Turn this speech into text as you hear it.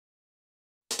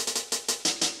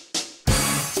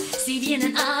Si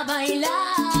vienen a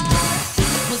bailar,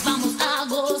 pues vamos a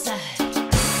gozar.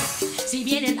 Si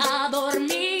vienen a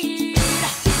dormir,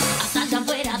 salgan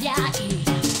fuera de aquí.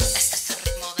 Este es el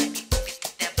ritmo de mi cumbia que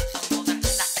te vas a mover.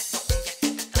 La cumbia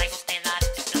que te traigo te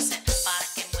dará placer para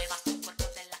que muevas tu cuerpo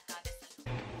de la cabeza.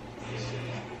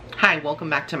 Hi, welcome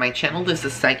back to my channel. This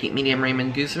is Psychic Medium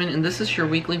Raymond Guzman, and this is your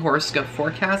weekly horoscope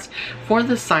forecast for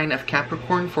the sign of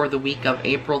Capricorn for the week of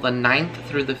April the 9th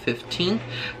through the 15th,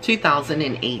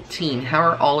 2018. How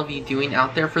are all of you doing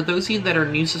out there? For those of you that are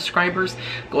new subscribers,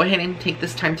 go ahead and take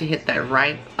this time to hit that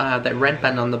that red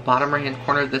button on the bottom right hand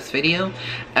corner of this video,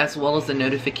 as well as the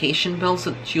notification bell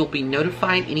so that you'll be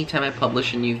notified anytime I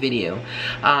publish a new video.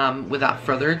 Without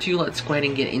further ado, let's go ahead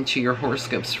and get into your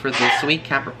horoscopes for this week,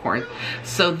 Capricorn.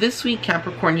 So this week,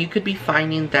 Capricorn, you could be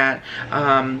finding that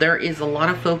there is a lot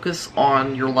of focus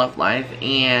on your love life,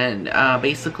 and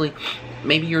basically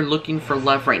maybe you're looking for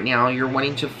love right now. You're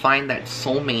wanting to find that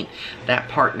soulmate, that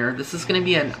partner. This is going to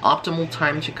be an optimal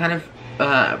time to kind of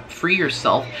free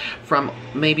yourself from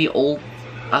maybe old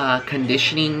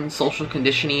conditioning, social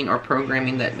conditioning, or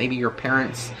programming that maybe your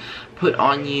parents put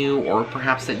on you, or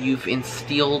perhaps that you've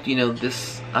instilled, you know,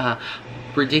 this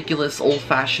ridiculous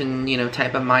old-fashioned, you know,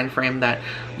 type of mind frame that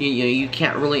you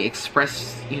can't really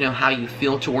express, you know, how you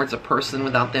feel towards a person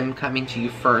without them coming to you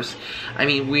first. I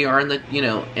mean, we are in the, you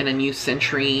know, in a new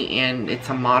century, and it's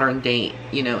a modern day,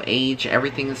 you know, age.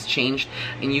 Everything has changed,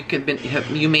 and you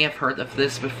may have heard of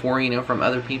this before, you know, from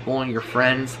other people and your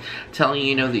friends telling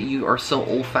you know, that you are so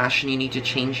old-fashioned, you need to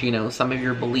change, you know, some of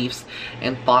your beliefs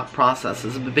and thought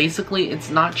processes. But basically,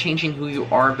 it's not changing who you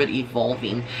are, but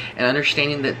evolving and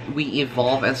understanding that we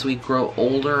evolve as we grow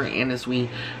older, and as we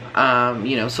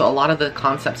you know, so a lot of the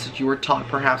concepts that you were taught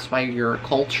perhaps by your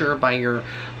culture, by your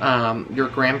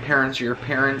grandparents or your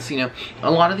parents, you know,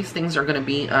 a lot of these things are going to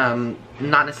be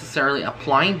not necessarily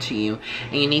applying to you,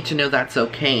 and you need to know that's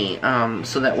okay,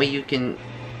 so that way you can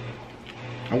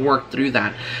work through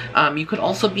that. You could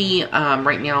also be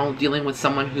right now dealing with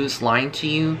someone who's lying to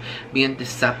you, being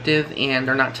deceptive, and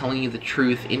they're not telling you the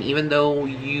truth. And even though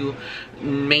you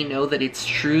may know that it's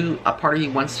true, a part of you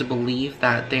wants to believe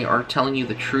that they are telling you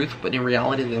the truth, but in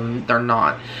reality they're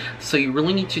not. So you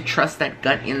really need to trust that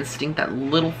gut instinct, that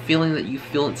little feeling that you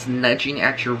feel it's nudging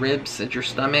at your ribs, at your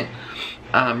stomach.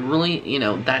 Really, you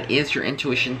know, that is your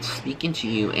intuition speaking to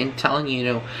you and telling you, you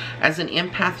know, as an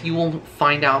empath, you will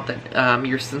find out that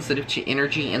you're sensitive to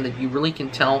energy, and that you really can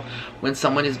tell when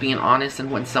someone is being honest and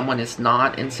when someone is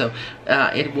not. And so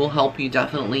it will help you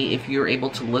definitely if you're able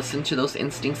to listen to those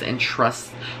instincts and trust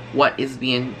what is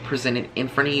being presented in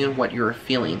front of you and what you're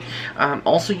feeling.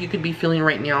 Also, you could be feeling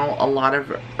right now a lot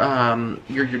of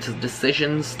your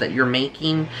decisions that you're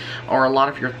making, or a lot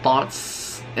of your thoughts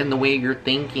and the way you're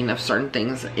thinking of certain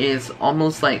things is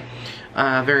almost like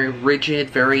very rigid,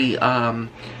 very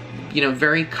you know,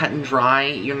 very cut and dry.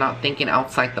 You're not thinking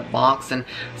outside the box, and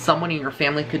someone in your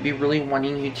family could be really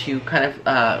wanting you to kind of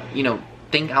you know,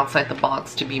 think outside the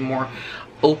box, to be more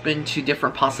open to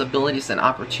different possibilities and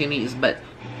opportunities. But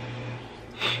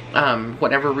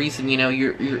whatever reason, you know,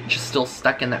 you're just still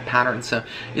stuck in that pattern. So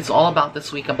it's all about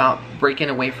this week about breaking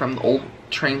away from the old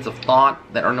trains of thought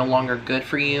that are no longer good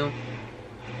for you,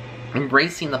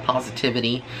 embracing the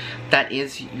positivity that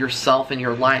is yourself and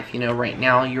your life. You know, right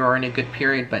now you are in a good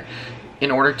period, but in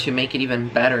order to make it even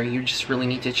better, you just really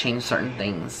need to change certain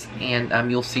things,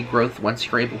 and you'll see growth once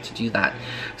you're able to do that.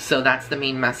 So that's the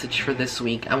main message for this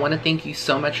week. I want to thank you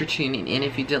so much for tuning in.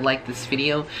 If you did like this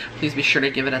video, please be sure to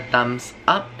give it a thumbs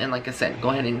up, and like I said, go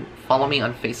ahead and follow me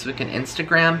on Facebook and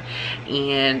Instagram.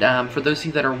 And for those of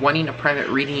you that are wanting a private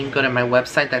reading, you can go to my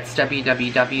website. That's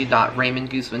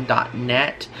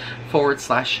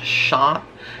www.raymondguzman.net/shop.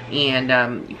 And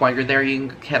while you're there, you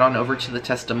can head on over to the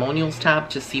testimonials tab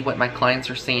to see what my clients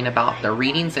are saying about their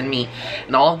readings and me.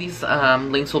 And all of these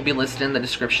links will be listed in the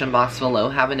description box below.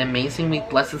 Have an amazing week.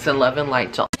 Blessings and love and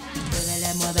light to all.